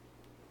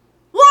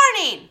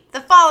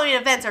following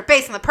events are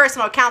based on the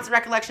personal accounts and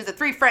recollections of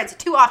three friends who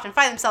too often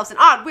find themselves in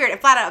odd, weird, and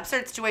flat-out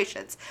absurd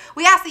situations.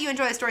 We ask that you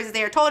enjoy the stories as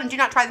they are told and do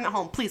not try them at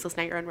home. Please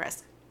listen at your own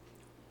risk.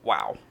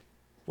 Wow.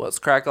 What's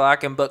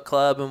Crack-a-Lackin' Book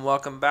Club, and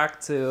welcome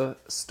back to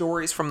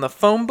Stories from the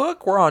Phone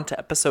Book. We're on to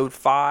episode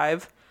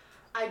 5.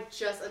 I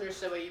just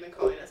understood what you've been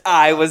calling us.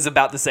 I was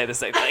about to say the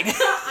same thing.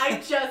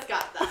 I just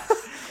got that.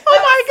 Oh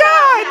my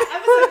god! Yeah,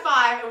 episode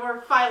 5, and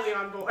we're finally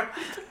on board.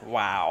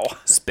 Wow.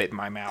 Spit in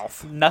my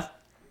mouth.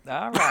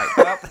 All right.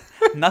 Well,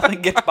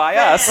 nothing gets by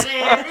us.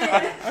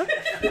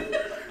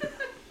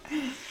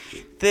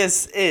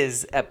 This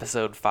is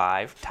episode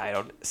 5,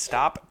 titled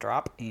Stop,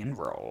 Drop, and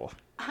Roll.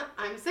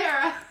 I'm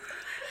Sarah.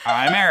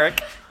 I'm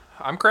Eric.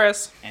 I'm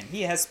Chris. And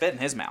he has spit in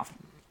his mouth.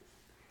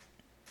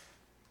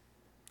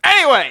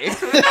 Anyway!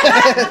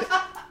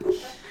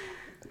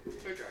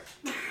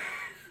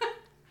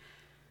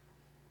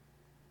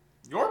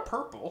 You're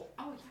purple.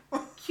 Oh,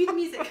 yeah. Cue the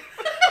music.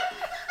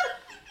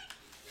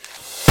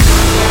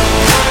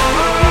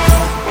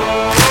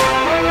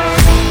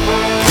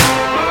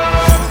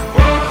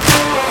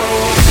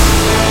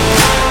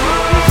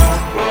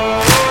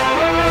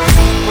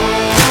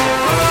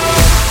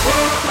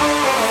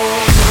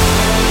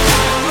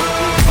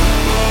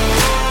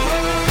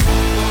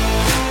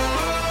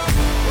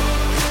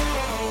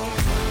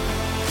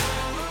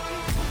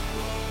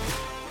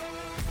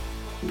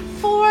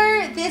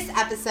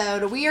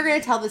 Episode, we are going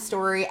to tell the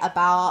story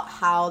about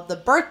how the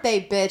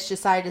birthday bitch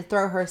decided to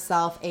throw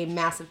herself a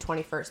massive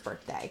 21st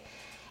birthday.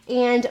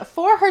 And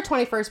for her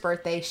 21st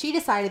birthday, she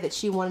decided that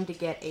she wanted to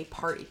get a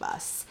party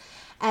bus.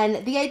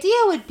 And the idea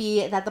would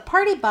be that the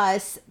party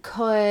bus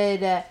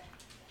could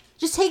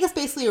just take us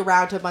basically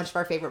around to a bunch of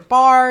our favorite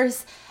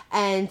bars.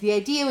 And the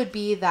idea would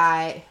be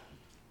that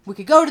we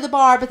could go to the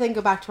bar, but then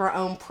go back to our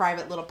own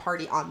private little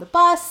party on the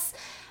bus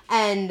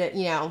and,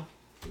 you know,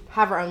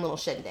 have our own little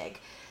shindig.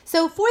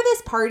 So for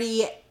this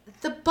party,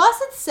 the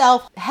bus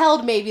itself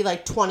held maybe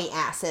like 20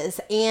 asses,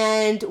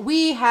 and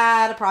we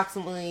had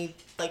approximately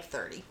like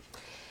 30.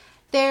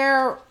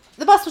 The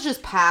bus was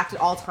just packed at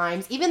all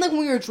times. Even like when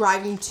we were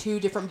driving to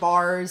different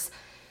bars,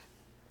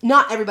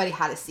 not everybody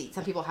had a seat.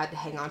 Some people had to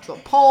hang onto a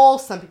pole.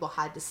 Some people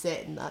had to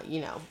sit in the,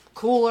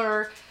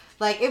 cooler.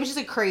 Like, it was just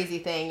a crazy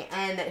thing.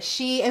 And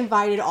she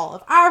invited all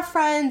of our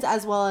friends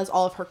as well as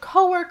all of her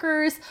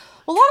coworkers.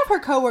 A lot of her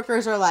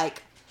coworkers are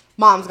like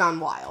Mom's Gone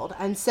Wild.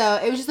 And so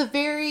it was just a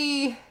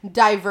very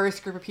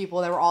diverse group of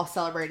people that were all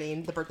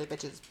celebrating the birthday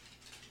bitch's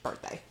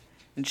birthday.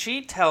 And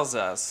she tells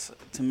us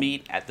to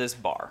meet at this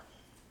bar,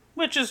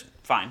 which is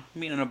fine.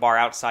 Meet in a bar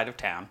outside of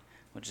town,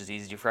 which is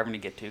easy for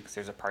everyone to get to because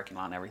there's a parking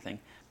lot and everything.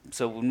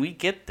 So when we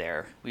get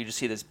there, we just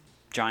see this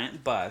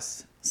giant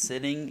bus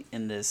sitting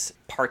in this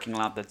parking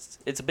lot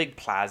it's a big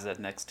plaza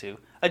next to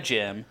a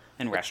gym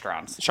and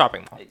restaurants.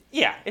 Shopping mall.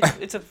 Yeah,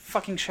 it's a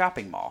fucking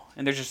shopping mall.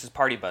 And there's just this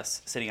party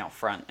bus sitting out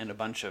front and a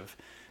bunch of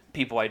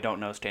people I don't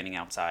know standing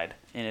outside.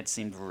 And it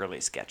seemed really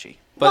sketchy.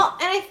 Well,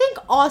 and I think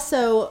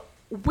also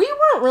we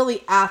weren't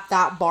really at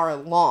that bar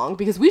long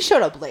because we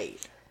showed up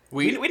late.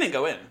 We didn't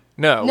go in.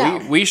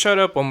 No. We showed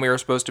up when we were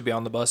supposed to be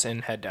on the bus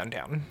and head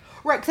downtown.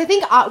 Right, because I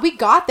think we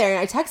got there and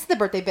I texted the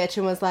birthday bitch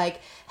and was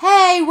like,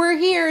 hey, we're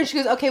here. And she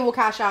goes, okay, we'll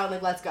cash out and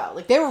like, let's go.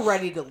 Like, they were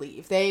ready to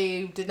leave.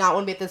 They did not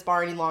want to be at this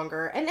bar any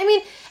longer. And I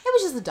mean, it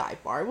was just a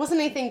dive bar. It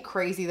wasn't anything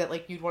crazy that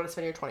like you'd want to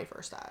spend your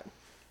 21st at.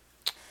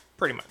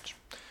 Pretty much.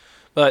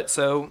 But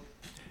so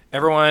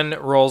everyone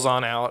rolls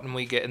on out and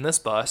we get in this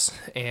bus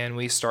and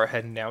we start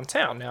heading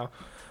downtown. Now,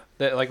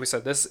 like we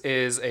said, this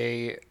is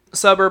a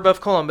suburb of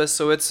Columbus,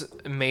 so it's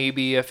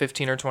maybe a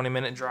 15 or 20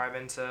 minute drive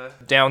into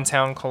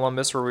downtown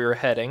Columbus where we were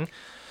heading.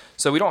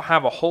 So we don't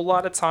have a whole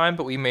lot of time,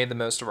 but we made the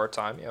most of our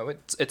time.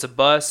 It's a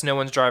bus, no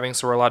one's driving,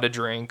 so we're allowed to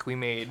drink. We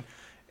made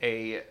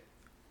a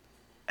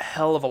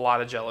hell of a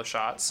lot of Jello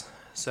shots.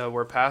 So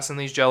we're passing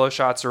these Jello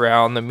shots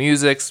around, the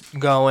music's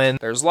going,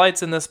 there's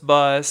lights in this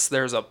bus,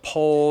 there's a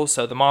pole,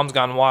 so the Moms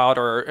Gone Wild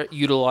are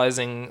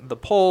utilizing the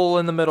pole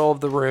in the middle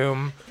of the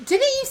room.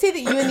 Didn't you say that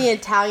you and the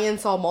Italian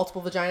saw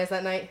multiple vaginas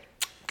that night?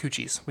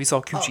 Coochies. We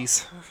saw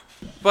coochies.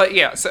 Oh. But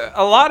yeah, so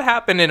a lot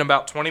happened in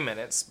about 20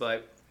 minutes,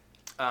 but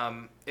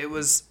it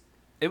was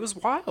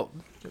wild.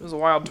 It was a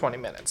wild 20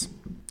 minutes.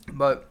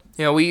 But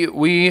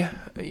we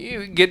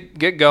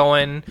get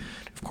going.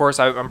 Of course,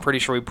 I'm pretty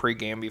sure we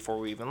pre-gamed before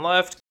we even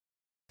left.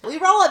 We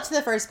roll up to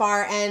the first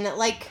bar and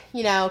like,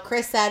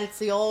 Chris said, it's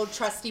the old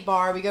trusty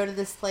bar. We go to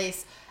this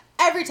place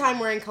every time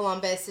we're in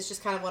Columbus. It's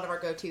just kind of one of our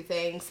go-to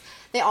things.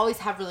 They always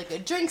have really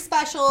good drink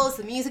specials.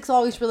 The music's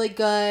always really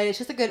good. It's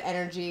just a good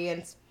energy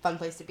and it's a fun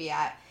place to be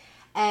at.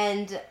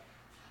 And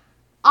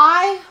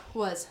I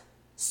was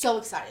so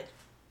excited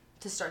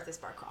to start this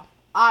bar crawl.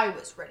 I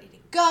was ready to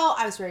go.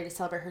 I was ready to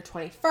celebrate her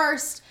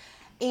 21st.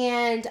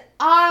 And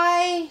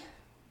I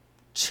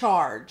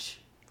charge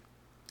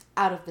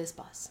out of this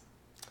bus.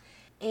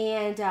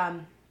 And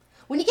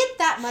when you get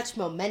that much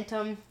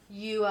momentum,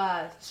 you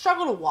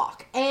struggle to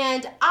walk.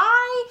 And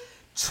I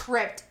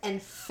tripped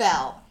and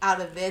fell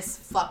out of this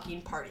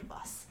fucking party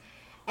bus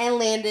and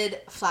landed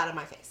flat on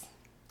my face.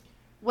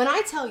 When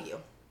I tell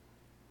you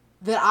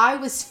that I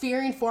was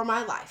fearing for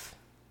my life,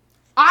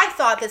 I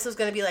thought this was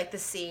going to be like the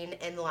scene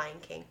in The Lion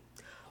King.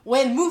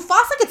 When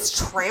Mufasa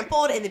gets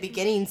trampled in the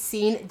beginning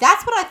scene,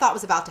 that's what I thought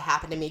was about to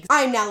happen to me.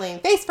 I am now laying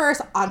face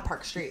first on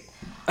Park Street.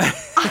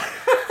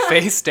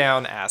 Face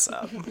down, ass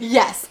up.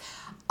 Yes.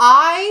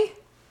 I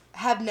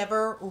have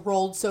never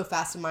rolled so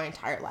fast in my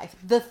entire life.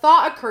 The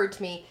thought occurred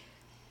to me,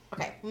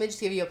 okay, let me just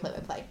give you a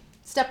play-by-play.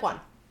 Step 1,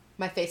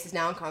 my face is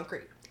now in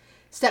concrete.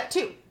 Step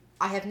 2,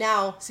 I have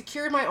now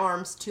secured my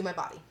arms to my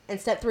body. And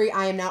step 3,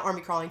 I am now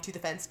army crawling to the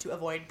fence to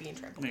avoid being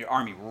trampled. Your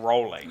army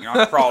rolling. You're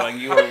not crawling.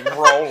 You are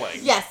rolling.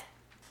 Yes.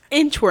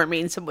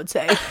 Inchworming, some would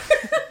say.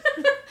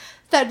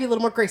 That'd be a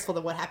little more graceful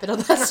than what happened on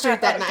that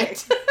street that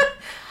night.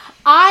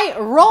 I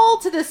roll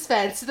to this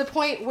fence to the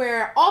point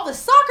where all the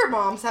soccer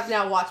moms have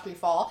now watched me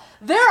fall.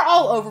 They're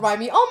all over by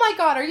me. Oh my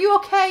God, are you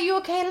okay? You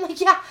okay? And I'm like,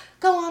 yeah,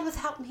 go on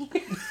without me.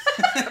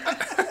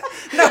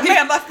 No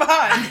man left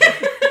behind.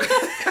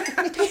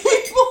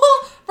 People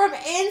from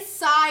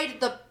inside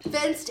the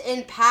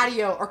fenced-in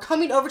patio are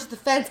coming over to the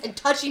fence and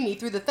touching me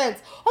through the fence.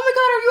 Oh my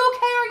God, are you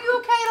okay? Are you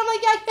okay? And I'm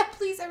like, yeah,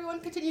 please, everyone,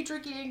 continue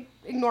drinking.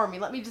 Ignore me.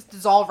 Let me just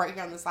dissolve right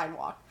here on the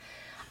sidewalk.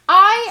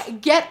 I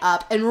get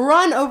up and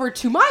run over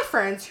to my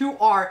friends who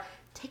are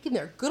taking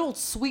their good old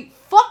sweet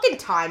fucking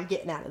time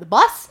getting out of the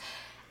bus.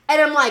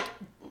 And I'm like,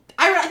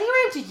 I think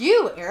I ran to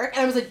you, Eric.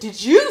 And I was like,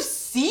 did you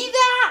see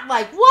that?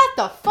 Like, what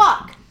the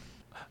fuck?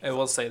 I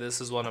will say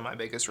this is one of my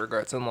biggest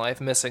regrets in life,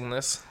 missing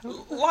this.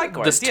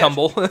 Likewise. This yeah,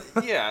 tumble.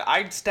 Yeah,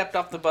 I stepped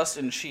off the bus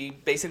and she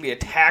basically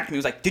attacked me.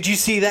 Was like, "Did you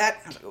see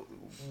that?" I'm like,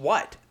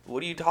 what?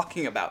 What are you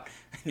talking about?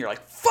 And you're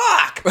like,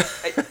 "Fuck!"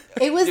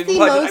 It was the What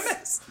did I most.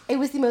 miss? It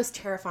was the most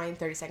terrifying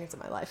 30 seconds of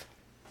my life.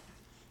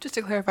 Just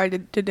to clarify,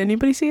 did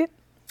anybody see it?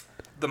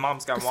 The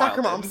mom's gone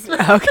Soccer wild. moms.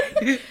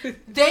 Okay.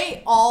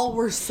 They all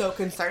were so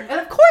concerned.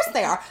 And of course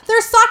they are.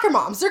 They're soccer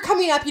moms. They're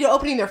coming up,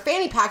 opening their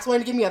fanny packs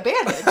wanting to give me a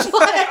bandage.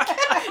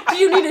 Like, do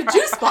you need a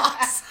juice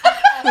box?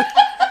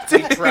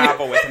 We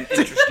travel with an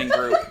interesting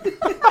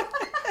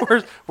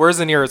group. Where's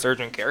the nearest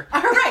urgent care?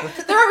 All right.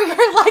 They're over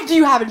here like, do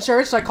you have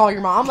insurance? Should I call your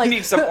mom? Like, You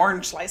need some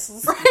orange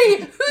slices. right.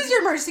 Who's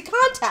your emergency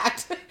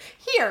contact?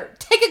 Here,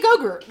 take a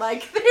Go-Gurt.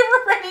 Like, they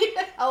were ready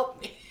to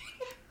help me.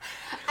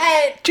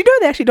 And Do you know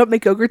they actually don't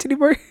make yogurts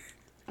anymore?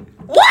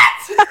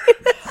 what?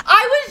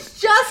 I was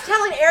just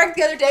telling Eric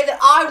the other day that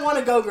I want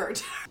a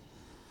Go-Gurt.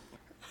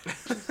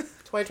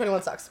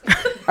 2021 sucks.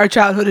 Our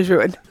childhood is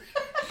ruined.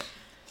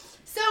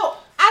 So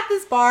at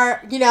this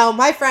bar,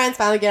 my friends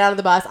finally get out of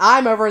the bus.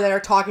 I'm over there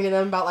talking to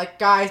them about like,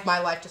 guys, my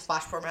life just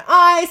flashed before my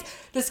eyes.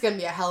 This is going to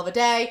be a hell of a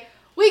day.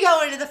 We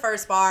go into the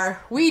first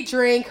bar. We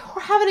drink.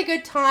 We're having a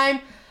good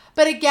time.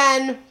 But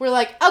again, we're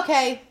like,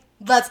 okay,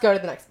 let's go to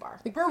the next bar.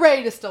 Like, we're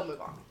ready to still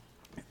move on.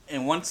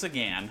 And once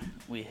again,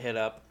 we hit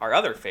up our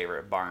other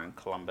favorite bar in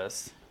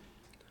Columbus,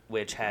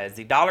 which has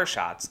the dollar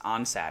shots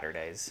on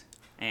Saturdays,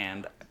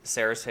 and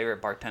Sarah's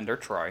favorite bartender,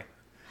 Troy.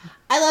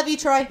 I love you,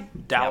 Troy.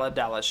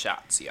 Dalla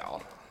shots,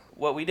 y'all.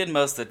 What we did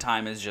most of the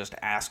time is just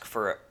ask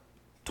for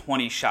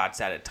 20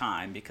 shots at a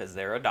time because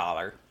they're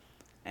 $1.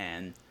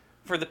 And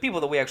for the people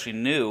that we actually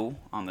knew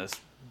on this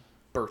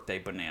birthday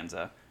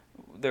bonanza,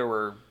 there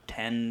were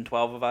 10,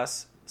 12 of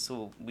us.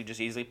 So we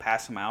just easily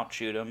pass them out,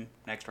 shoot them,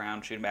 next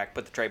round, shoot them back,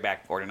 put the tray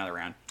back, forward another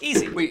round.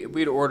 Easy.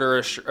 We'd order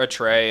a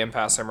tray and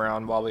pass them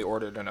around while we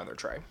ordered another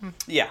tray.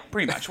 Yeah,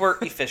 pretty much. We're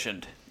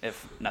efficient,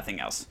 if nothing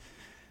else.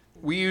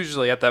 We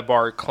usually at that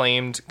bar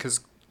claimed,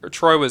 because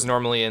Troy was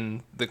normally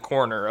in the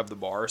corner of the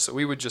bar, so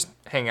we would just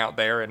hang out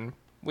there and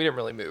we didn't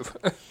really move.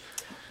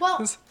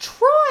 Well,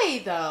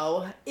 Troy,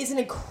 though, is an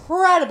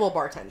incredible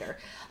bartender.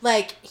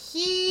 Like,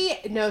 he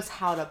knows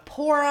how to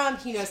pour them.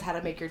 He knows how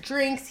to make your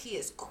drinks. He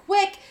is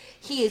quick.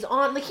 He is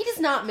on. Like, he does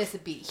not miss a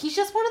beat. He's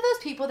just one of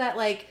those people that,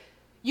 like,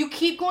 you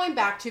keep going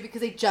back to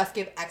because they just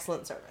give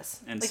excellent service.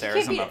 And like,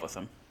 Sarah's in love with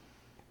him.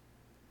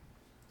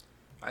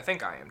 I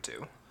think I am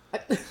too. I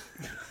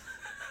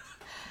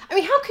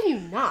mean, how can you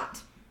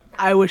not?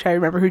 I wish I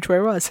remember who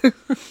Troy was. You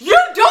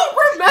don't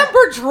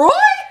remember Troy?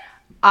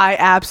 I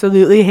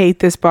absolutely hate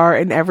this bar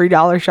and every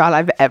dollar shot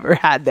I've ever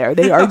had there.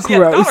 They are Yeah,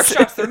 dollar gross.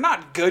 shots, they're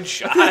not good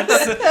shots,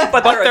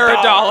 but They're they're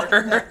a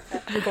dollar.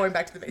 We're going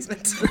back to the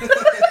basement.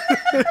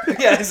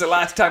 Yeah, this is the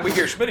last time we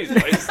hear Schmitty's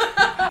voice.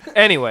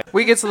 Anyway,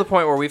 we get to the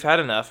point where we've had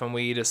enough and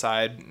we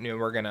decide,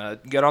 we're going to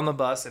get on the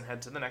bus and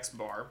head to the next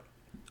bar.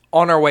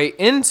 On our way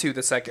into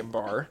the second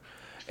bar,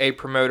 a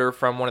promoter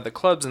from one of the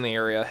clubs in the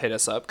area hit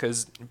us up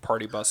because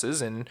party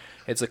buses and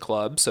it's a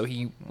club, so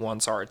he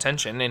wants our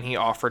attention, and he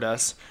offered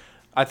us,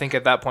 I think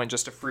at that point,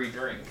 just a free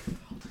drink.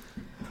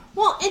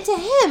 Well, and to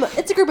him,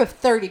 it's a group of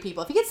 30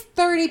 people. If he gets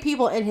 30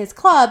 people in his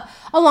club,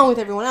 along with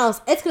everyone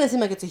else, it's going to seem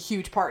like it's a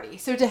huge party.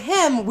 So to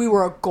him, we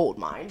were a gold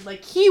mine.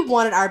 Like, he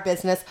wanted our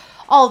business,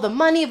 all the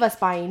money of us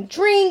buying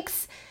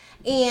drinks,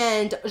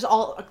 and there's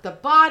all the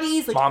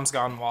bodies. Like, Mom's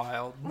gone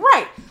wild.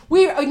 right.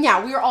 We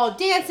were all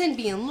dancing,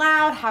 being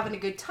loud, having a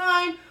good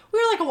time. We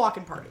were like a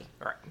walking party.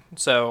 All right.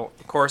 So,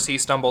 of course, he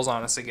stumbles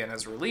on us again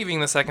as we're leaving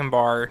the second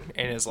bar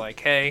and is like,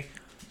 hey,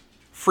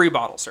 free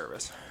bottle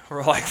service.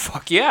 We're like,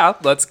 fuck yeah,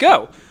 let's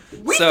go.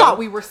 We thought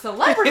we were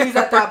celebrities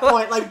at that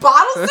point. Like,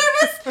 bottle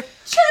service?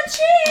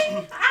 Cha-ching!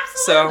 Absolutely.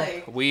 So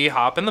Really? we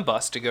hop in the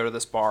bus to go to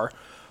this bar.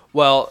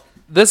 Well,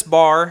 this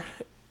bar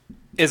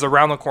is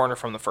around the corner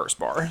from the first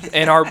bar.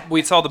 And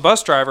we saw the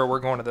bus driver, we're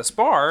going to this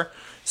bar.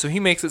 So he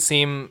makes it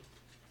seem,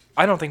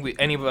 I don't think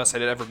any of us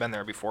had ever been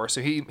there before.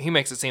 So he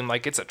makes it seem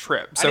like it's a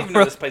trip. I So didn't even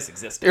know this place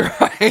existed.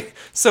 right.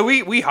 So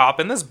we hop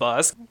in this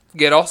bus,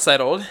 get all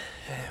settled.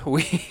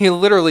 We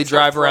literally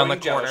drive around the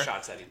Throwing corner. jello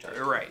shots at each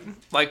other. Right.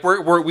 Like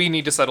we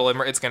need to settle in.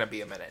 It's going to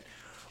be a minute.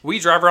 We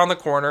drive around the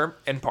corner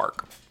and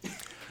park.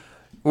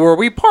 Where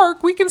we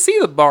park, we can see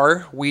the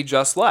bar we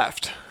just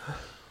left.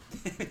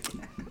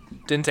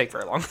 Didn't take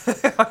very long.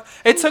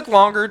 It took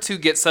longer to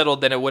get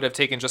settled than it would have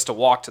taken just to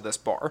walk to this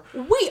bar.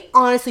 We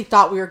honestly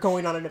thought we were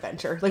going on an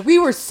adventure. Like, we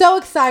were so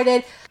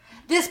excited.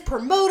 This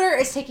promoter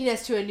is taking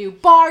us to a new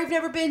bar we've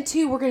never been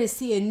to. We're going to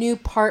see a new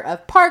part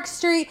of Park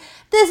Street.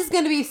 This is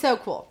going to be so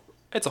cool.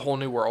 It's a whole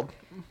new world.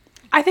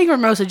 I think we're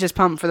mostly just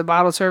pumped for the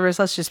bottle service.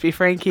 Let's just be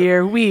frank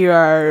here. We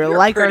are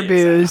like our pretty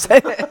booze.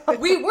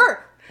 We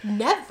were.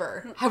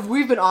 Never have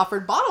we been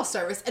offered bottle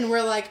service. And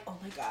we're like, oh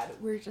my God,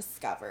 we're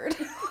discovered.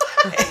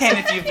 And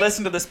if you've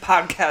listened to this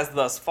podcast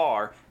thus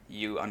far,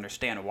 you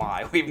understand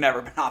why we've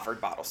never been offered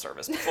bottle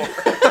service before.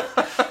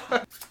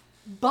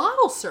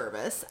 Bottle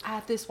service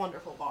at this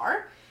wonderful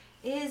bar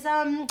is,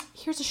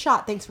 here's a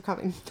shot. Thanks for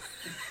coming.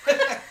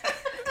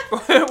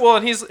 Well,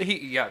 and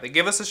they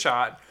give us a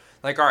shot.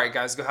 Like, all right,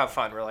 guys, go have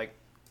fun. We're like,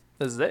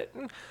 this is it.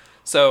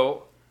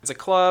 So it's a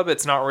club.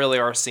 It's not really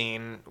our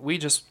scene. We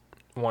just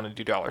want to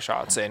do dollar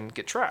shots and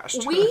get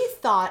trashed. We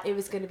thought it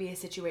was going to be a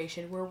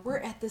situation where we're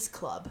at this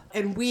club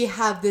and we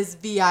have this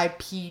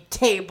VIP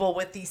table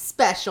with these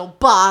special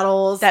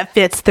bottles. That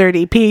fits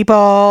 30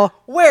 people.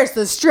 Where's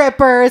the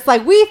strippers?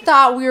 Like, we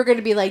thought we were going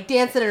to be like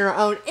dancing in our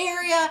own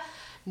area.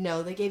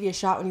 No, they gave you a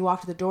shot when you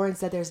walked to the door and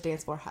said there's a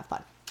dance floor. Have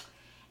fun.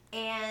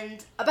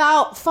 And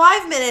about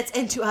 5 minutes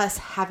into us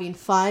having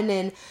fun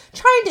and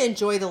trying to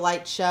enjoy the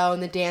light show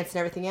and the dance and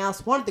everything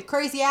else, one of the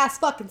crazy ass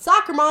fucking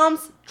soccer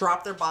moms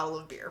dropped their bottle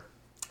of beer.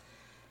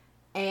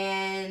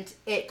 And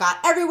it got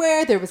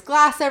everywhere. There was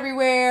glass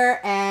everywhere.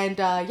 And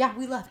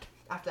we left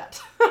after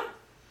that.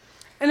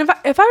 And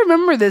if I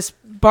remember this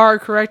bar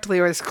correctly,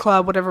 or this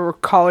club, whatever we're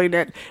calling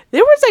it,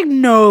 there was like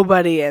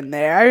nobody in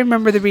there. I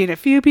remember there being a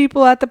few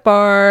people at the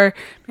bar,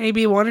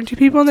 maybe one or two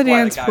people on the Why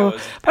dance the guy floor.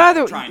 was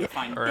But trying to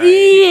find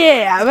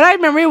yeah, but I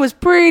remember it was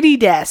pretty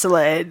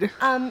desolate.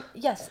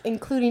 Yes,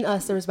 including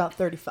us, there was about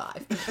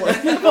 35 people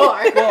in the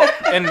bar. Well,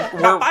 and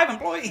About 5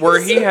 employees.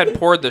 where he had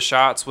poured the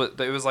shots, it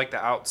was like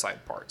the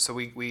outside part. So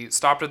we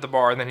stopped at the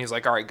bar, and then he's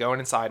like, all right, go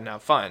inside and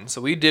have fun.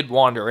 So we did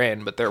wander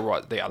in, but there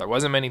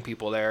wasn't many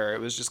people there. It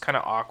was just kind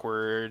of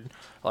awkward.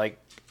 Like,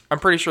 I'm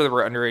pretty sure there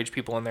were underage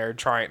people in there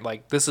trying,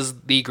 like, this is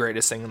the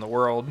greatest thing in the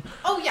world.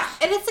 Oh, yeah.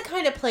 And it's the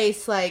kind of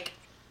place, like,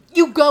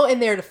 you go in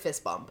there to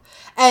fist bump.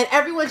 And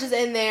everyone's just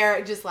in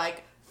there just,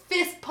 like,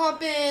 fist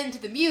pumping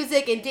to the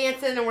music and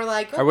dancing. And we're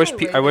like, I wish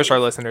okay, I wish we're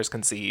our listeners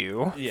can see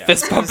you Yeah.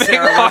 fist pumping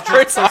Sarah while was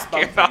we're just fist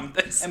talking bumping,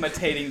 about this.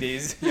 imitating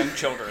these young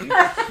children.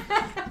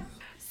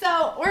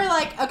 So we're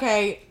like,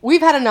 okay, we've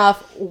had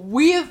enough.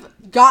 We've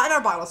gotten our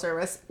bottle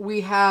service.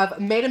 We have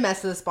made a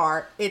mess of this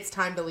bar. It's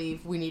time to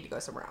leave. We need to go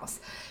somewhere else.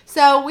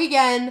 So we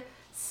again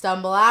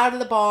stumble out of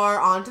the bar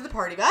onto the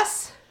party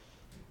bus,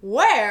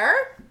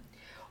 where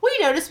we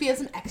notice we have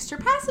some extra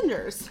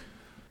passengers.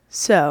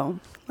 So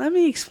let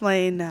me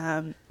explain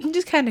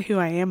just kind of who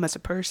I am as a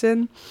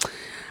person.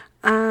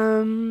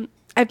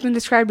 I've been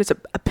described as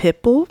a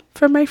pit bull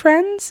from my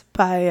friends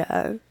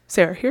by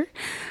Sarah here.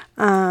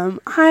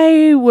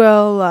 I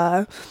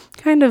will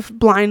kind of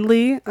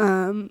blindly,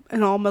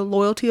 in all my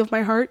loyalty of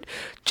my heart,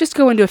 just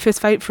go into a fist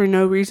fight for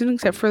no reason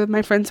except for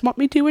my friends want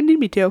me to and need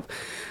me to.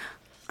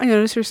 I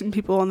noticed there's some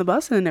people on the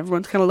bus, and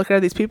everyone's kind of looking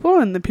at these people,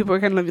 and the people are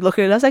kind of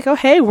looking at us like, oh,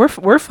 hey,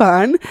 we're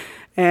fun.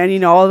 And, you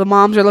know, all the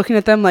moms are looking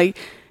at them like,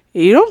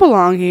 you don't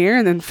belong here.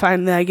 And then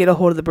finally I get a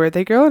hold of the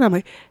birthday girl, and I'm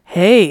like,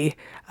 hey,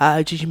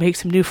 did you make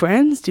some new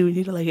friends? Do we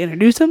need to, like,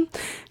 introduce them?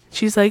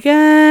 She's like,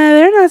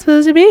 they're not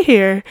supposed to be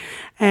here.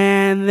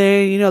 And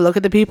they, you know, look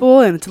at the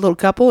people, and it's a little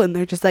couple, and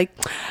they're just like,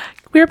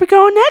 where are we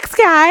going next,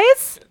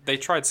 guys? They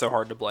tried so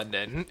hard to blend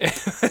in.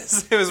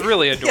 It was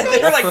really adorable.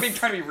 They're like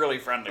trying to be really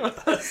friendly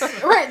with us.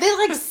 Right, they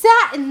like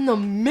sat in the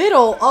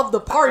middle of the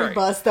party Right.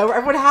 bus though.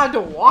 Everyone had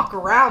to walk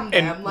around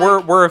them. And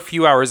like, we're a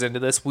few hours into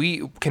this.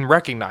 We can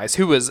recognize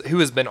who has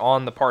been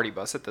on the party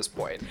bus at this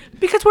point.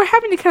 Because we're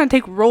having to kind of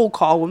take roll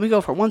call when we go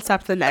from one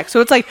stop to the next.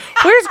 So it's like,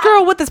 where's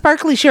girl with the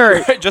sparkly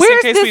shirt? Just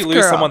Where's in case we this lose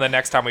girl? someone the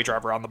next time we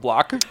drive around the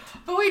block.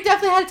 But we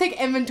definitely had to take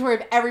inventory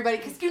of everybody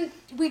because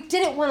we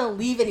didn't want to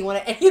leave anyone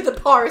at any of the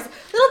bars.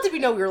 Little did we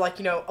know we were like,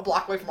 you know, a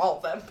block away from all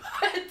of them.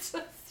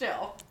 But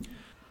still.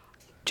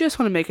 Just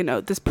want to make a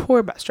note. This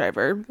poor bus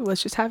driver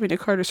was just having to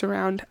cart us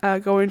around,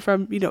 going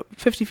from,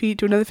 50 feet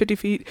to another 50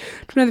 feet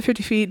to another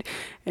 50 feet.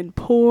 And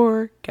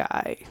poor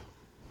guy.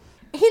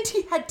 And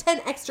he had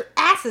 10 extra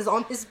asses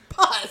on his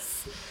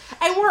bus.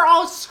 And we're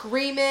all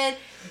screaming,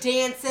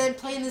 dancing,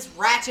 playing this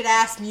ratchet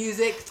ass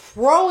music,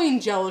 throwing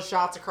Jello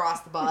shots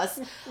across the bus.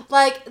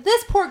 Like,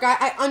 this poor guy,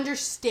 I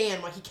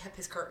understand why he kept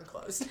his curtain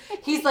closed.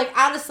 He's like,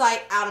 out of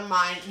sight, out of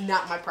mind,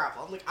 not my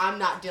problem. Like, I'm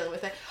not dealing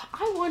with it.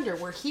 I wonder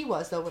where he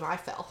was though when I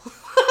fell.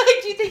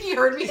 Do you think he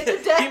heard me hit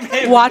the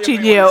deck?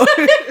 Watching you.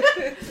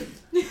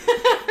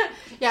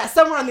 Yeah,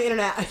 somewhere on the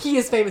internet, he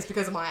is famous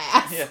because of my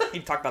ass. Yeah, he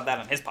talked about that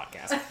on his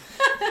podcast.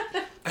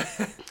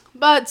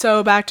 But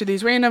so back to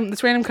this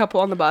random couple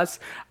on the bus.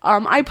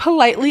 I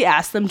politely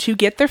asked them to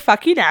get their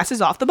fucking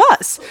asses off the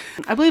bus.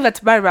 I believe that's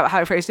about how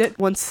I phrased it.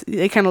 Once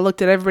they kind of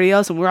looked at everybody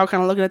else and we're all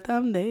kind of looking at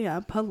them, they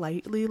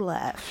politely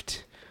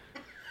left.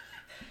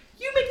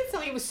 You make it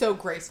sound like it was so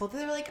graceful.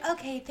 They were like,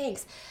 okay,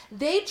 thanks.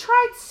 They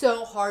tried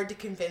so hard to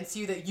convince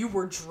you that you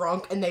were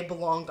drunk and they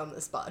belonged on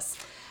this bus.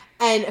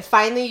 And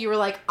finally you were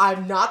like,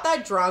 I'm not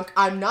that drunk.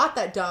 I'm not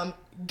that dumb.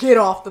 Get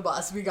off the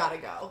bus. We gotta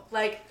go.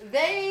 Like,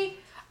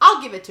 I'll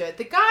give it to it.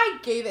 The guy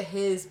gave it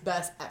his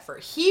best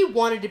effort. He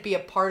wanted to be a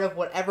part of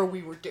whatever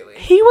we were doing.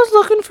 He was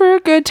looking for a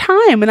good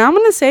time, and I'm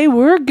going to say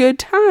we're a good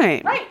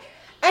time. Right.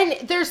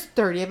 And there's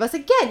 30 of us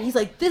again. He's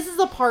like, this is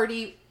a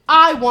party.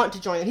 I want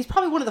to join them. He's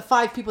probably one of the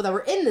 5 people that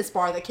were in this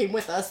bar that came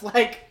with us.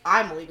 Like,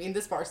 I'm leaving.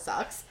 This bar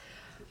sucks.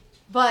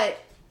 But,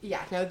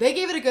 yeah, no, they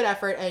gave it a good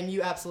effort, and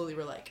you absolutely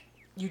were like,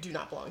 you do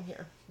not belong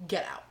here.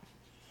 Get out.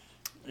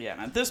 Yeah,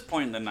 and at this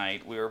point in the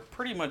night, we were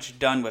pretty much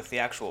done with the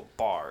actual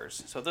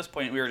bars. So at this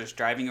point, we were just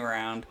driving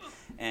around,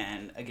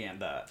 and again,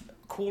 the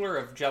cooler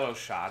of Jello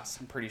shots,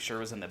 I'm pretty sure,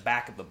 was in the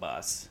back of the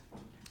bus.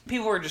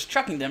 People were just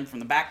chucking them from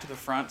the back to the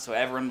front, so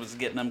everyone was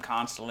getting them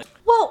constantly.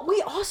 Well,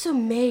 we also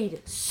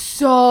made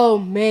so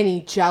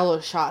many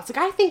Jello shots. Like,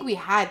 I think we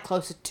had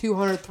close to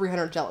 200,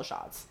 300 Jello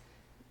shots.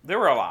 There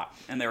were a lot,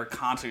 and they were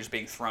constantly just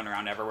being thrown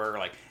around everywhere.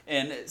 Like,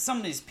 and some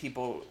of these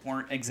people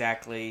weren't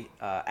exactly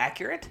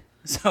accurate.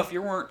 So if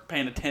you weren't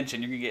paying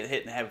attention, you're going to get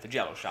hit in the head with a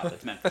Jello shot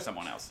that's meant for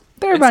someone else.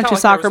 There are a bunch of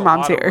soccer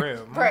moms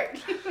here.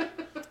 Right.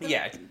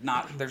 Yeah,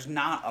 there's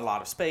not a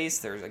lot of space.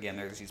 There's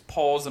these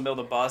poles in the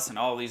middle of the bus, and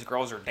all these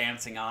girls are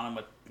dancing on them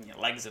with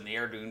legs in the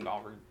air doing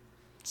all her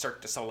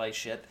Cirque du Soleil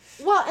shit.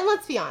 Well, and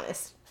let's be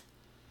honest.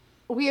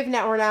 We're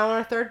now on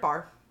our 3rd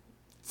bar.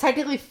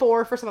 Technically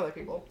 4 for some other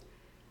people.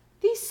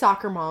 These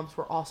soccer moms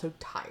were also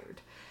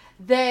tired.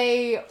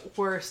 They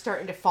were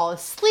starting to fall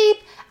asleep.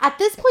 At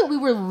this point, we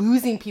were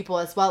losing people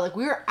as well. Like,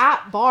 we were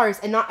at bars,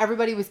 and not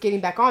everybody was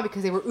getting back on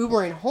because they were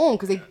Ubering home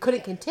because they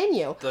couldn't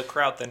continue. The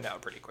crowd thinned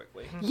out pretty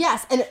quickly.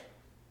 Yes, and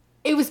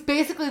it was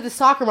basically the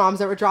soccer moms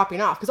that were dropping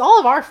off because all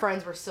of our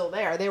friends were still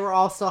there. They were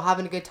all still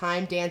having a good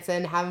time,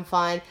 dancing, having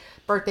fun.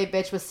 Birthday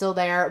bitch was still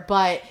there.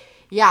 But,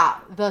 yeah,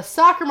 the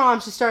soccer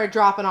moms just started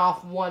dropping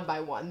off one by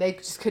one. They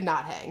just could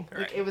not hang.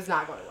 Right. Like, it was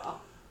not going well.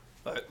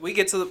 But we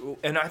get to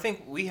and I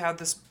think we had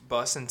this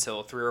bus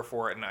until 3 or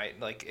 4 at night.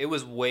 Like, it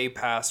was way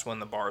past when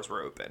the bars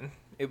were open.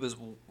 It was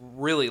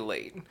really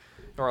late. And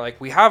we're like,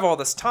 we have all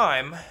this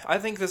time. I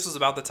think this was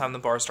about the time the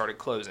bars started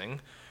closing.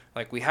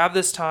 Like, we have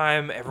this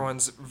time.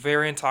 Everyone's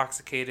very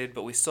intoxicated,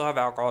 but we still have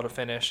alcohol to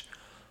finish.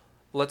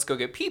 Let's go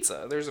get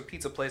pizza. There's a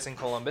pizza place in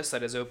Columbus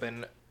that is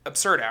open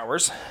absurd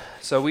hours.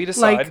 So we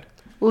decide. Like,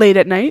 late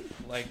at night?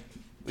 Like,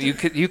 you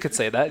could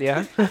say that,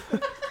 yeah.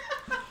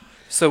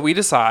 So we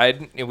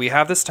decide, we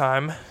have this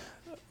time,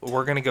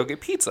 we're going to go get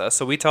pizza.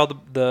 So we tell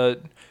the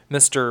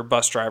Mr.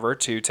 Bus driver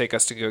to take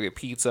us to go get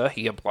pizza.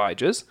 He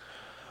obliges.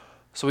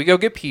 So we go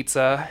get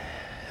pizza.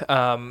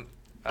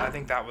 I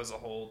think that was a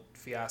whole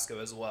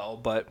fiasco as well.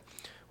 But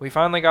we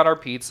finally got our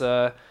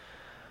pizza.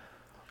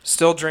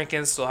 Still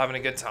drinking, still having a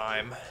good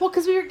time. Well,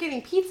 because we were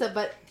getting pizza,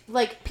 but,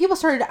 like, people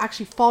started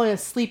actually falling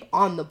asleep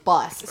on the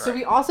bus. Right. So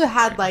we also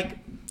had, like,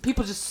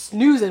 people just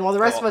snoozing while the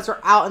rest of us were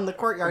out in the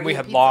courtyard. We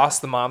had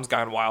lost. The mom's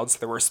gone wild, so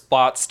there were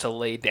spots to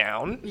lay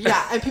down.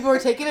 Yeah, and people were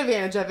taking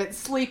advantage of it,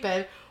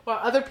 sleeping, while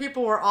other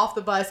people were off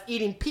the bus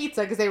eating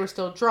pizza because they were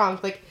still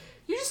drunk. Like,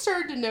 you just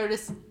started to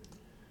notice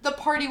the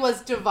party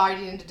was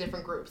dividing into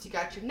different groups. You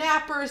got your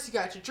nappers, you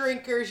got your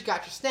drinkers, you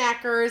got your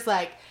snackers.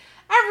 Like,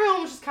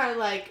 everyone was just kind of,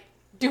 like,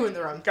 doing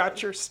their own thing.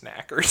 Got your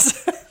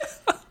snackers.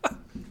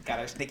 Got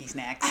our sticky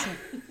snacks.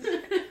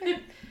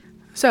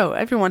 So,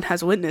 everyone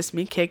has witnessed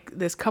me kick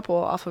this couple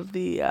off of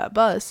the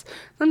bus.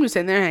 I'm just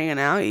sitting there hanging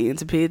out, eating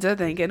some pizza,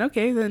 thinking,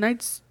 okay, the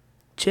night's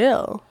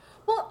chill.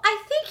 Well,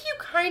 I think you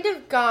kind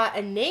of got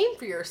a name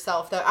for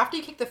yourself, though. After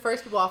you kicked the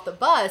first people off the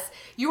bus,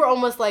 you were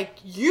almost like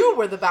you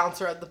were the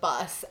bouncer of the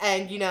bus.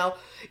 And, you know,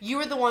 you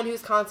were the one who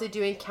was constantly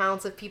doing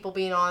counts of people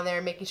being on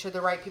there, making sure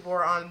the right people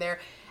were on there.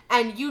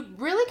 And you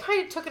really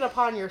kind of took it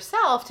upon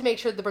yourself to make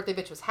sure the birthday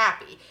bitch was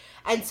happy.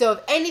 And so if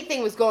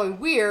anything was going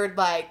weird,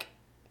 like,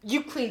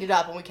 you cleaned it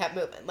up and we kept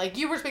moving. Like,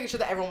 you were just making sure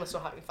that everyone was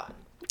still having fun.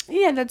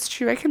 Yeah, that's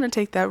true. I kind of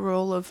take that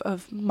role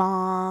of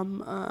mom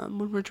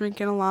when we're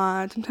drinking a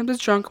lot. Sometimes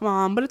it's drunk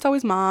mom, but it's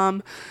always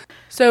mom.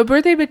 So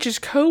Birthday Bitch's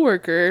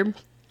coworker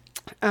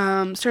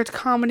starts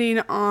commenting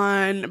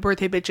on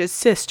Birthday Bitch's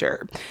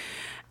sister.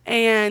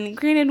 And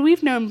granted,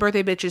 we've known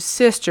Birthday Bitch's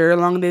sister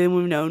longer than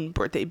we've known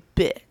Birthday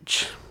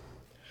Bitch.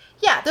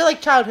 Yeah, they're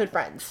like childhood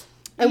friends.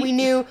 And we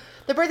knew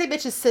the birthday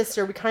bitch's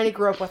sister. We kind of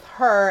grew up with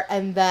her,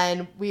 and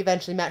then we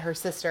eventually met her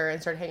sister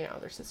and started hanging out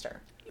with her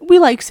sister. We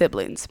like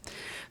siblings.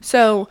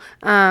 So,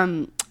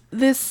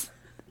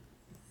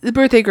 the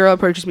birthday girl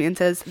approaches me and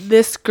says,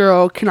 this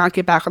girl cannot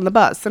get back on the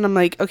bus. And I'm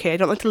like, okay, I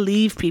don't like to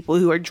leave people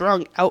who are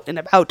drunk out and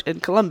about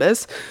in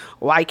Columbus.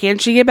 Why can't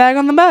she get back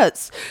on the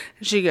bus?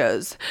 And she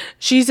goes,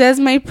 she says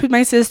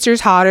my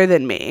sister's hotter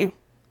than me.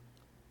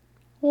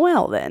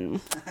 Well,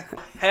 then.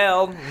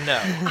 Hell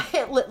no.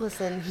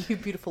 Listen, you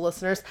beautiful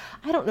listeners,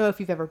 I don't know if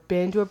you've ever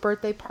been to a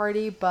birthday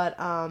party, but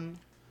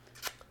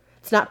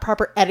it's not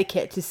proper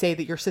etiquette to say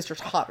that your sister's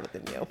hotter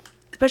than you.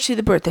 Especially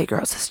the birthday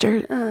girl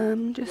sister.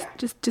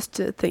 Just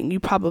a thing you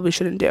probably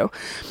shouldn't do.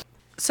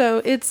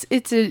 So it's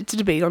a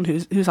debate on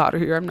who's hotter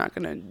here. I'm not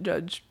gonna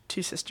judge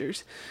two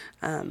sisters.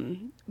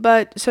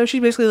 But so she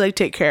basically like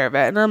take care of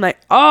it, and I'm like,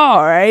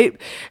 all right.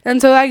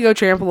 And so I go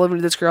trample over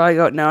to this girl I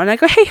don't know, and I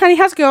go, hey honey,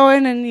 how's it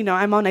going? And you know,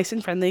 I'm all nice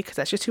and friendly because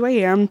that's just who I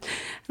am. And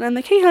I'm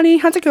like, hey honey,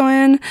 how's it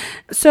going?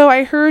 So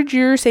I heard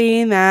you're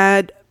saying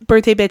that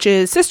birthday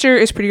bitch's sister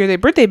is prettier than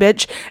birthday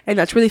bitch, and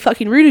that's really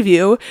fucking rude of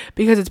you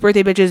because it's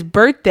birthday bitch's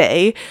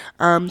birthday.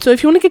 So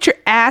if you want to get your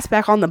ass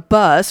back on the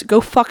bus,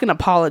 go fucking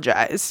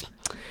apologize.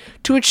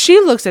 To which she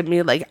looks at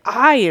me like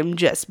I am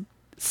just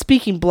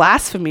speaking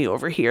blasphemy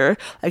over here.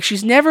 Like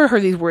she's never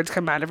heard these words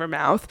come out of her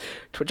mouth.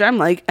 To which I'm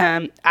like,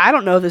 I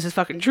don't know if this is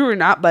fucking true or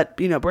not, but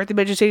you know, birthday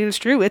bitch is saying it's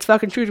true. It's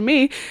fucking true to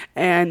me.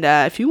 And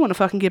if you want to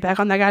fucking get back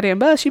on that goddamn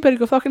bus, you better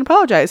go fucking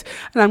apologize.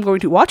 And I'm going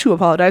to watch you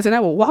apologize, and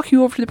I will walk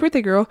you over to the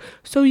birthday girl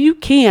so you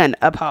can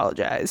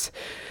apologize.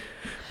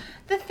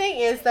 The thing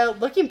is, though,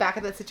 looking back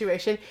at that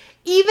situation,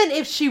 even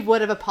if she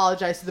would have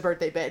apologized to the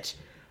birthday bitch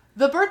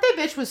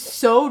was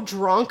so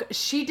drunk,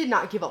 she did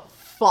not give a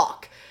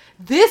fuck.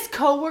 This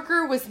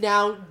coworker was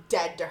now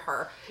dead to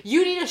her.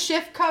 You need a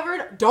shift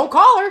covered? Don't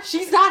call her.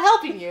 She's not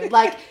helping you.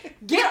 Like,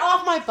 get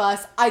off my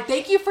bus. I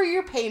thank you for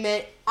your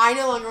payment. I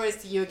no longer want to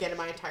see you again in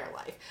my entire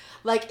life.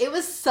 Like, it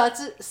was such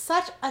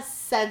a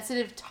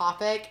sensitive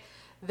topic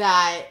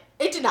that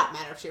it did not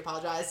matter if she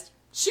apologized.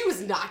 She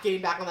was not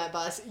getting back on that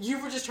bus.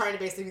 You were just trying to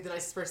basically be the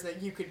nicest person that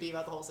you could be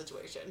about the whole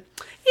situation.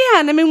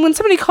 Yeah, and I mean, when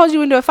somebody calls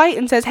you into a fight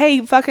and says,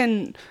 hey,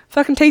 fucking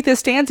take this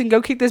stance and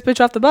go kick this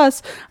bitch off the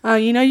bus,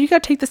 you know, you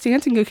gotta take the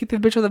stance and go kick the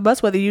bitch off the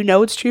bus, whether you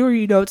know it's true or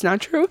you know it's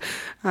not true.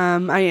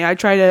 I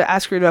try to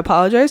ask her to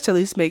apologize to at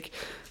least make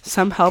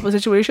some help in the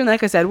situation.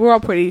 Like I said, we're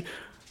all pretty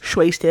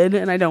wasted,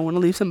 and I don't want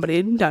to leave somebody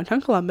in downtown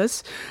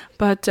Columbus.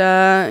 But,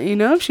 you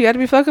know, if she had to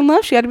be fucking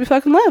left, she had to be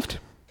fucking left.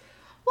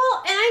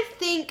 Well, and I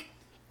think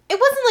it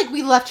wasn't like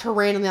we left her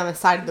randomly on the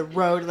side of the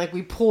road and like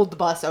we pulled the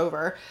bus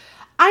over.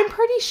 I'm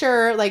pretty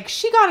sure like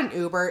she got an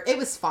Uber. It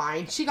was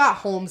fine. She got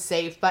home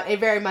safe, but it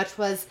very much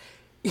was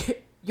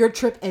your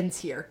trip ends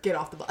here. Get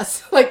off the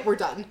bus. Like, we're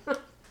done.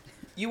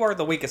 You are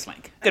the weakest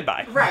link.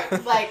 Goodbye.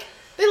 Right. Like,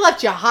 they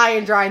left you high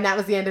and dry and that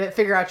was the end of it.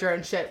 Figure out your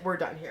own shit. We're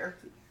done here.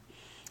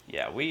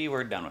 Yeah, we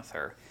were done with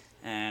her.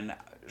 And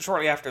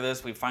shortly after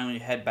this, we finally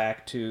head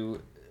back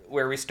to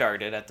where we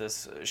started at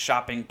this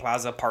shopping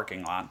plaza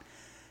parking lot.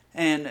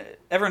 And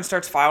everyone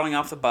starts filing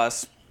off the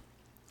bus.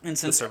 And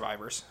since The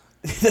survivors.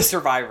 The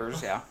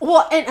survivors, yeah.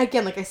 Well, and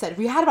again, like I said,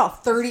 we had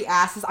about 30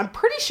 asses. I'm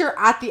pretty sure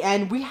at the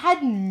end we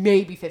had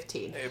maybe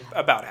 15.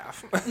 About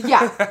half.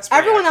 Yeah. That's pretty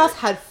Everyone accurate. else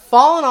had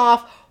fallen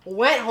off,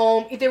 went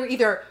home. They were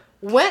either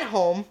went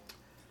home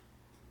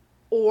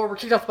or were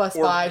kicked off the bus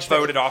Or by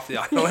voted off the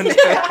island.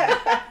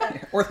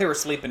 Or they were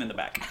sleeping in the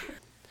back.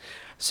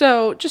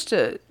 So, just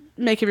to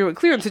make everyone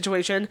clear on the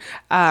situation,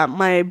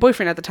 my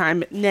boyfriend at the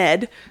time,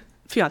 Ned,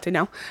 fiance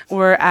now,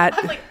 were at...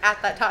 I'm like,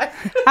 at that time.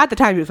 At the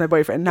time, he was my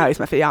boyfriend. Now he's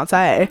my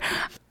fiance.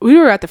 We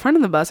were at the front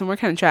of the bus, and we're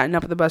kind of chatting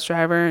up with the bus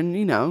driver, and,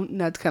 you know,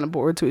 Ned's kind of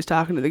bored, so he's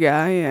talking to the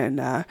guy,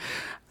 and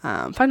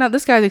find out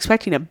this guy's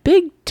expecting a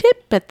big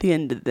tip at the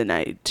end of the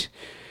night.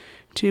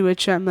 To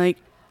which I'm like,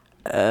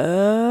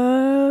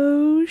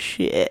 oh,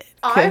 shit.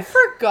 I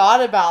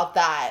forgot about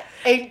that.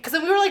 Because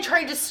we were like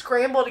trying to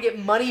scramble to get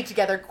money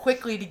together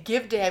quickly to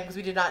give to him because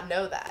we did not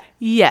know that.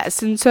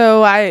 Yes, and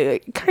so I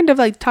kind of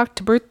like talked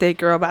to birthday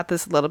girl about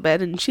this a little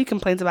bit, and she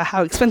complains about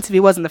how expensive he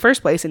was in the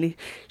first place, and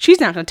she's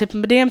not going to tip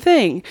him a damn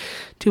thing.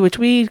 To which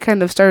we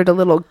kind of started a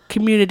little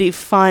community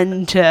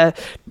fund to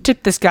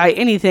tip this guy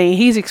anything.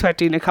 He's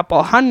expecting a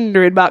couple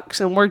 $100,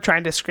 and we're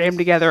trying to scram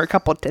together a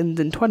couple 10s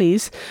and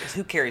 20s.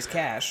 Who carries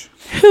cash?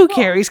 Who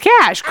carries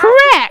cash?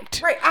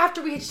 Correct. Right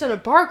after we had just done a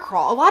bar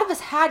crawl, a lot of us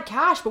had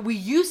cash, but we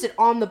used it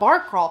on the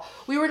bar crawl.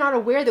 We were not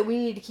aware that we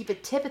needed to keep a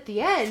tip at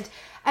the end.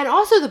 And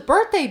also the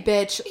birthday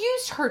bitch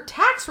used her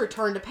tax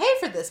return to pay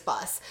for this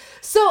bus.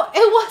 So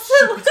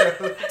it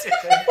wasn't...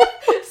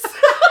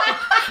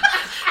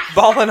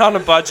 Balling on a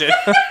budget.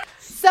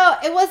 So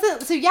it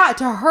wasn't... So yeah,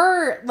 to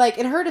her, like,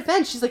 in her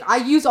defense, she's like, I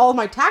used all of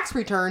my tax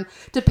return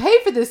to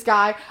pay for this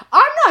guy.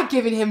 I'm not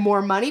giving him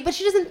more money. But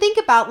she doesn't think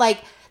about, like,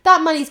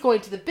 that money's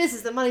going to the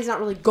business. That money's not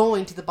really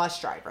going to the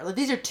bus driver. Like,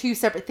 these are two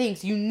separate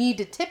things. You need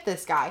to tip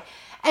this guy.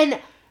 And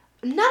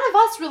none of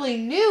us really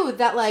knew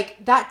that,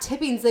 like, that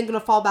tipping's then going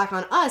to fall back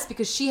on us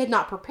because she had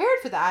not prepared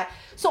for that.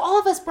 So all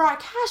of us brought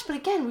cash. But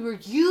again, we were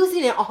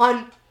using it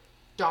on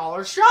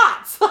dollar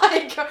shots.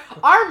 Like,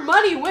 our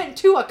money went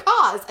to a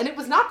cause, and it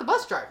was not the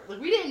bus driver.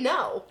 Like, we didn't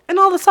know. And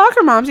all the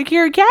soccer moms who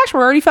carried cash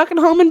were already fucking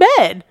home in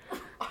bed.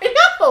 I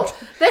know.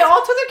 They all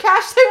took their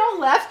cash. They all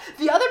left.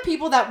 The other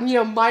people that,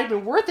 might have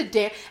been worth a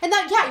damn. And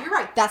that, yeah, you're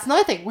right. That's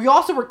another thing. We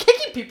also were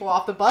kicking people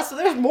off the bus, so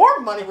there's more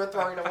money we're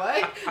throwing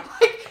away.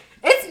 Like,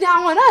 it's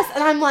now on us.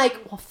 And I'm like,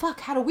 well,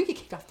 fuck, how do we get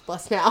kicked off the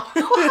bus now?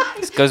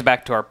 This goes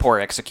back to our poor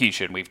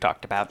execution we've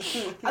talked about.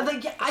 I'm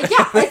like, yeah.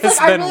 It's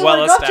like, I really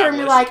want to go up to her and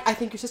be like, I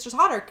think your sister's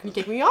hotter. Can you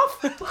kick me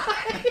off?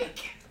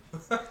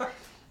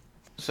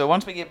 So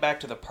once we get back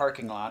to the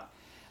parking lot,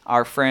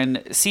 our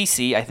friend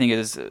Cece, I think,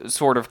 is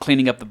sort of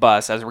cleaning up the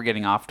bus as we're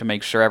getting off to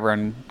make sure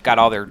everyone got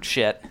all their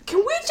shit. Can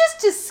we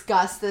just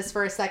discuss this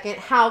for a second?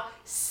 How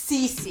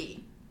Cece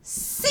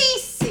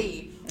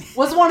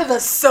was one of the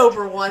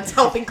sober ones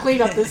helping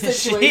clean up this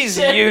situation. She's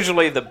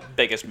usually the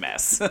biggest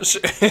mess. Yeah,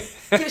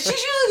 she's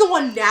usually the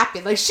one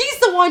napping. Like, she's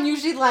the one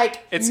usually,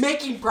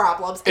 making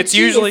problems. And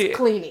she is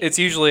cleaning. It's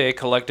usually a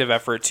collective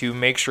effort to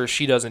make sure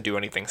she doesn't do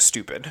anything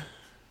stupid.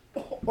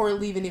 Or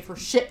leave any of her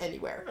shit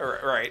anywhere.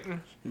 Right.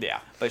 Yeah.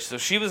 But so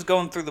she was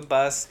going through the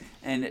bus,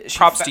 and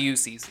props to you,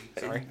 Cece.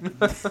 Sorry.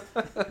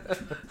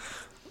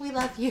 We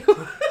love you.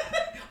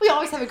 We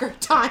always have a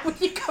great time when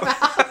you come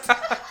out.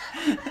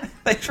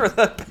 Thanks for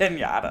the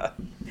pinata.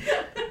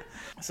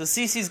 So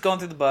Cece's going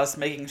through the bus,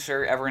 making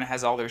sure everyone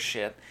has all their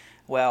shit.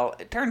 Well,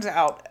 it turns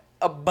out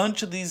a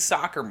bunch of these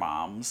soccer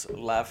moms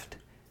left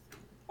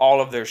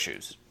all of their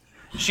shoes.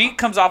 She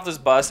comes off this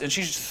bus, and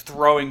she's just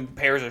throwing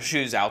pairs of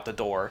shoes out the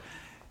door,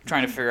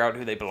 trying to figure out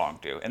who they belong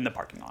to in the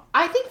parking lot.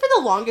 I think for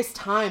the longest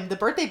time, the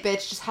birthday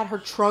bitch just had her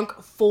trunk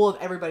full of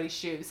everybody's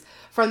shoes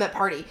from that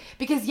party.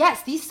 Because,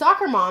 yes, these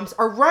soccer moms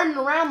are running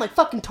around like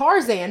fucking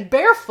Tarzan,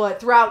 barefoot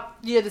throughout,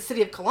 the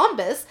city of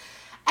Columbus.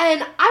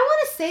 And I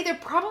want to say there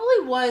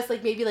probably was,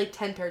 maybe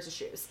 10 pairs of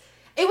shoes.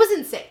 It was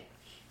insane.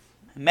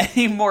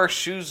 Many more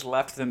shoes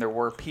left than there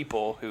were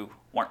people who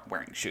weren't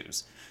wearing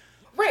shoes.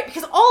 Right,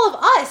 because all of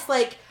us,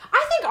 I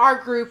think our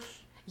group...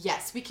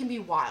 Yes, we can be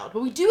wild,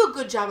 but we do a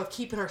good job of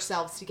keeping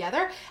ourselves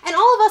together. And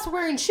all of us are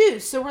wearing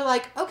shoes. So we're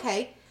like,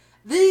 okay,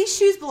 these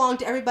shoes belong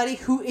to everybody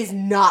who is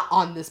not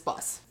on this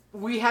bus.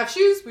 We have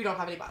shoes. We don't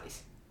have any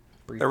bodies.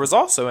 There was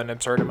also an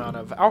absurd amount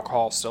of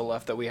alcohol still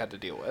left that we had to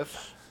deal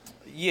with.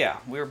 Yeah,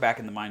 we were back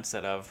in the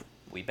mindset of,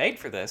 we paid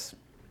for this.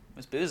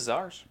 This booze is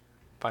ours.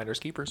 Finders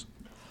keepers.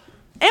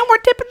 And we're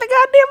tipping the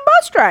goddamn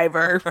bus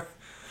driver.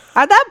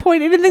 At that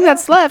point, anything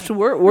that's left,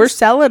 we're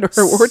selling or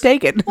we're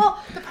taking.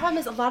 Well, the problem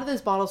is a lot of those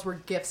bottles were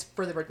gifts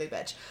for the birthday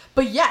bitch.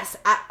 But yes,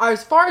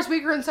 as far as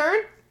we're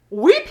concerned,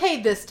 we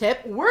paid this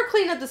tip. We're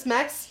cleaning up this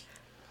mess.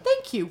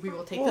 Thank you. We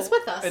will take this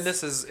with us. And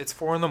it's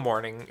 4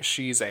 a.m.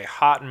 She's a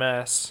hot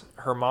mess.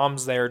 Her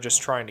mom's there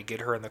just trying to get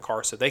her in the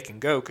car so they can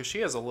go because she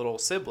has a little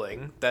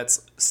sibling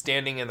that's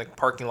standing in the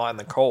parking lot in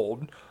the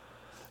cold.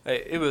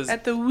 It was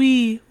at the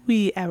wee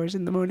hours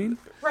in the morning.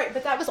 Right,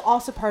 but that was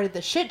also part of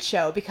the shit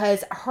show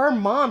because her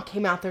mom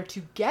came out there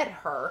to get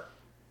her,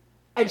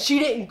 and she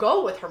didn't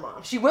go with her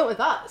mom. She went with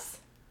us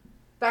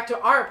back to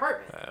our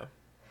apartment. Yeah.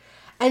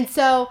 And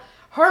so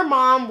her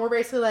mom, we're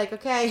basically like,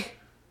 okay,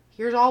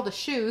 here's all the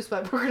shoes,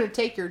 but we're going to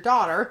take your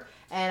daughter,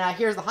 and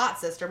here's the hot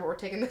sister, but we're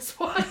taking this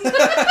one.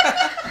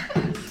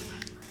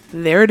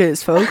 There it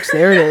is, folks.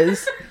 There it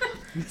is.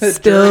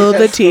 Spill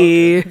the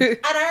tea. And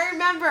I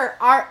remember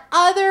our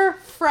other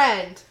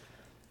friend.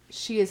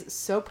 She is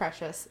so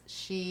precious.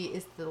 She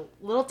is the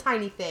little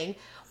tiny thing.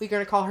 We're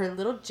going to call her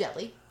Little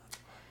Jelly.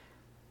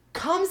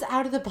 Comes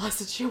out of the bus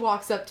and she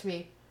walks up to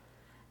me.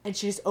 And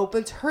she just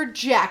opens her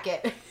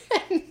jacket.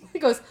 And he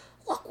goes,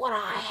 look what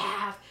I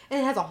have. And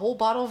it has a whole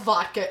bottle of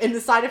vodka in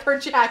the side of her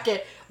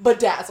jacket.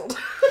 Bedazzled.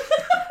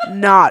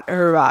 Not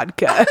her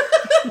vodka.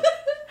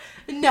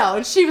 No,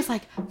 and she was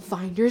like,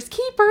 finders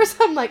keepers.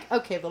 I'm like,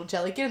 okay, Little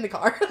Jelly, get in the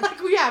car.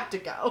 We have to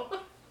go.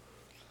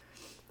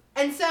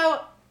 And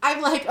so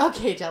I'm like,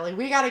 okay, Jelly,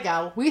 we gotta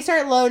go. We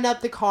start loading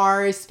up the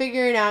cars,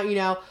 figuring out,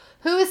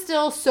 who is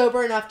still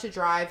sober enough to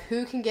drive,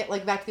 who can get,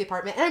 back to the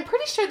apartment. And I'm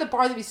pretty sure the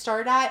bar that we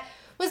started at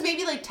was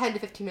maybe, 10 to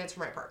 15 minutes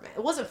from my apartment.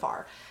 It wasn't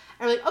far.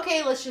 And we're like,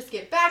 okay, let's just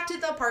get back to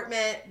the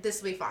apartment.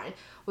 This will be fine.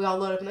 We all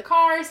load up in the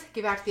cars,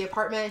 get back to the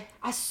apartment.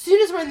 As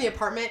soon as we're in the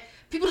apartment,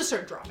 people just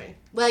start dropping.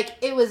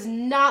 It was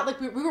not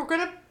like we were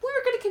gonna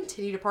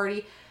continue to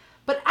party.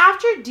 But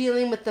after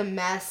dealing with the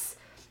mess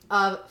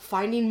of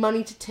finding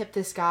money to tip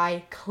this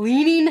guy,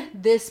 cleaning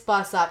this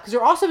bus up, because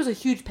there also was a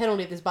huge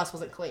penalty if this bus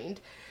wasn't cleaned,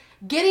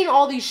 getting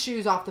all these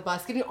shoes off the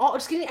bus, getting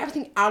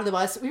everything out of the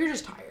bus, we were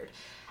just tired.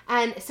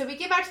 And so we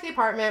get back to the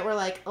apartment, we're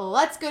like,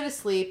 let's go to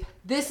sleep.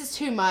 This is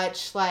too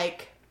much,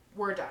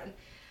 we're done.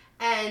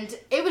 And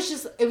it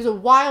was a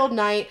wild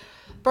night.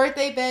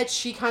 Birthday bitch,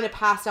 she kind of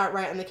passed out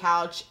right on the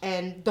couch,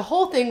 and the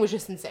whole thing was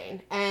just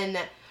insane. And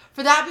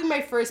for that being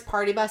my first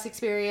party bus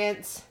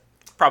experience,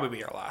 probably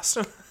be our last.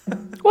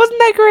 Wasn't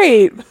that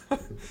great?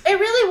 It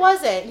really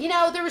wasn't.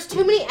 There was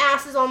too many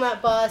asses on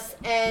that bus,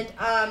 and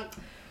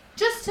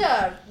just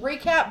to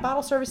recap,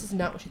 bottle service is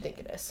not what you think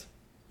it is.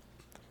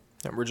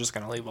 And we're just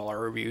going to leave all our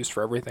reviews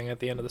for everything at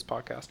the end of this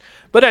podcast.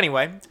 But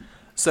anyway,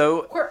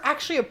 So, We're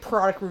actually a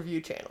product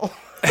review channel.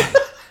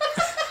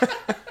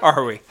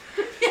 are we?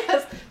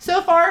 Yes.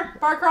 So far,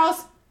 bar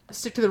crawls,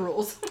 stick to the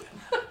rules.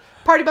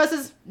 Party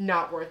buses,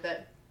 not worth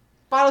it.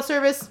 Bottle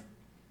service,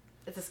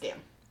 it's a scam.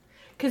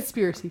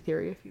 Conspiracy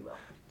theory, if you will.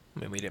 I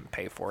mean, we didn't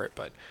pay for it,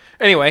 but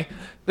anyway,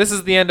 this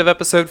is the end of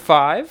episode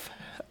 5.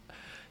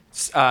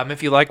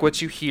 If you like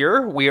what you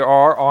hear, we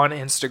are on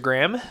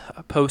Instagram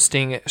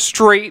posting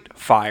straight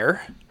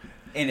fire.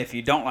 And if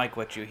you don't like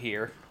what you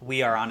hear,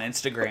 we are on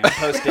Instagram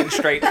posting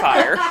straight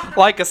fire.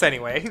 Like us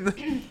anyway.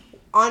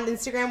 On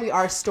Instagram, we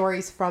are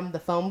Stories from the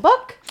Phone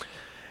Book.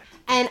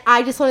 And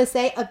I just want to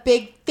say a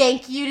big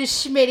thank you to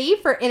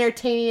Schmitty for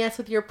entertaining us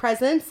with your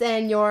presence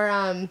and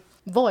your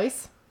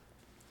voice.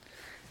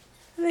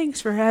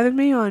 Thanks for having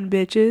me on,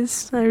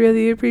 bitches. I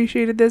really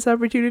appreciated this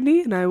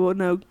opportunity, and I will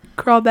now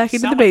crawl back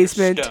into the Sound like a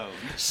basement. stone.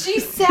 She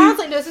sounds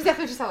like, no, this is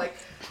definitely just sound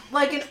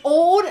like an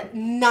old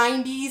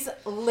 90s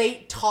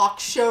late talk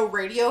show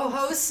radio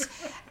host.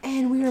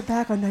 And we are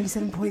back on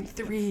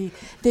 97.3.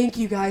 Thank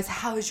you guys.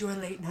 How was your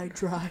late night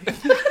drive?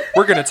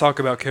 We're going to talk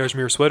about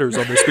cashmere sweaters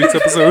on this week's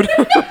episode.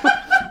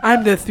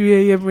 I'm the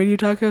 3 a.m. radio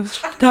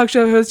talk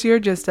show host here,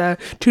 just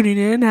tuning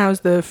in.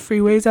 How's the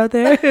freeways out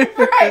there?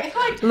 Right.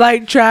 Like,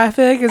 Light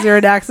traffic. Is there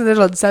an accident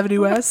on 70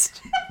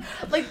 West?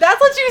 like that's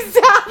what you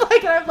sound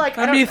like. And I'm like,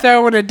 I Let don't me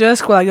throw in a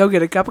disc while I go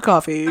get a cup of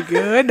coffee.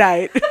 Good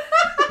night.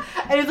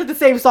 And it's like the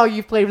same song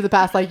you've played for the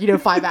past,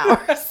 5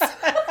 hours.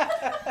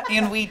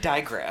 And we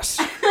digress.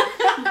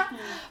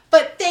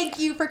 But thank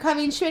you for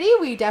coming, Schmitty.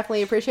 We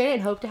definitely appreciate it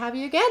and hope to have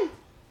you again.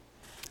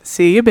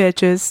 See you,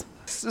 bitches.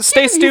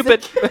 Stay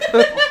stupid. Yeah,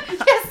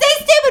 stay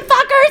stupid,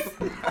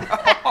 fuckers!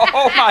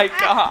 Oh my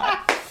God.